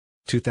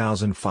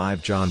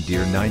2005 John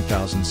Deere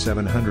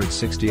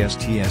 9760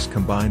 STS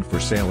combined for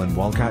sale in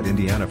Walcott,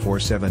 Indiana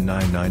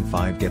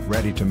 47995. Get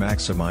ready to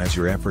maximize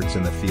your efforts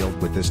in the field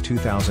with this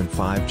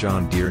 2005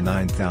 John Deere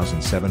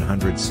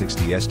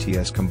 9760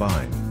 STS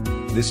combine.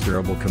 This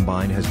durable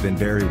combine has been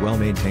very well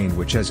maintained,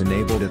 which has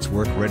enabled its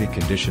work-ready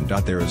condition.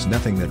 There is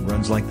nothing that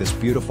runs like this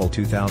beautiful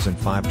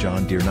 2005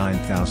 John Deere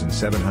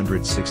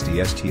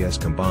 9760 STS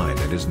combine,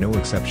 and is no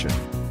exception.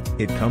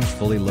 It comes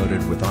fully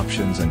loaded with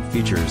options and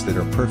features that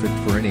are perfect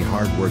for any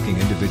hard-working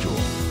individual.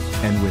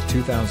 And with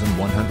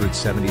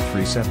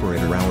 2,173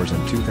 separator hours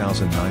and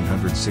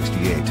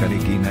 2,968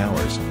 gain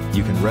hours,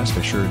 you can rest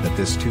assured that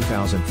this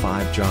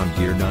 2005 John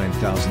Deere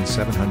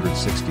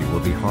 9760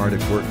 will be hard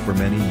at work for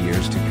many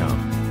years to come.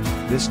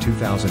 This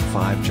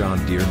 2005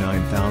 John Deere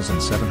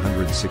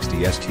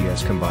 9760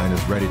 STS combine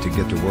is ready to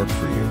get to work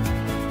for you.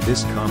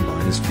 This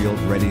combine is field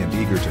ready and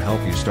eager to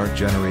help you start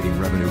generating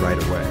revenue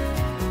right away.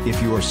 If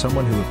you are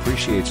someone who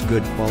appreciates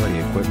good quality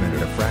equipment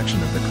at a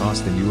fraction of the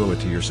cost, then you owe it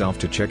to yourself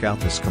to check out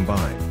this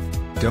combine.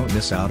 Don't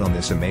miss out on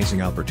this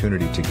amazing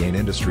opportunity to gain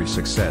industry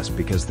success,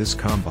 because this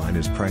combine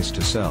is priced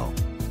to sell.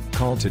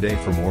 Call today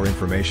for more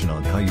information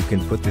on how you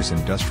can put this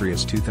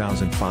industrious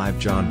 2005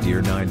 John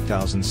Deere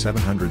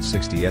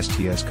 9760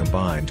 STS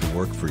combine to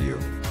work for you.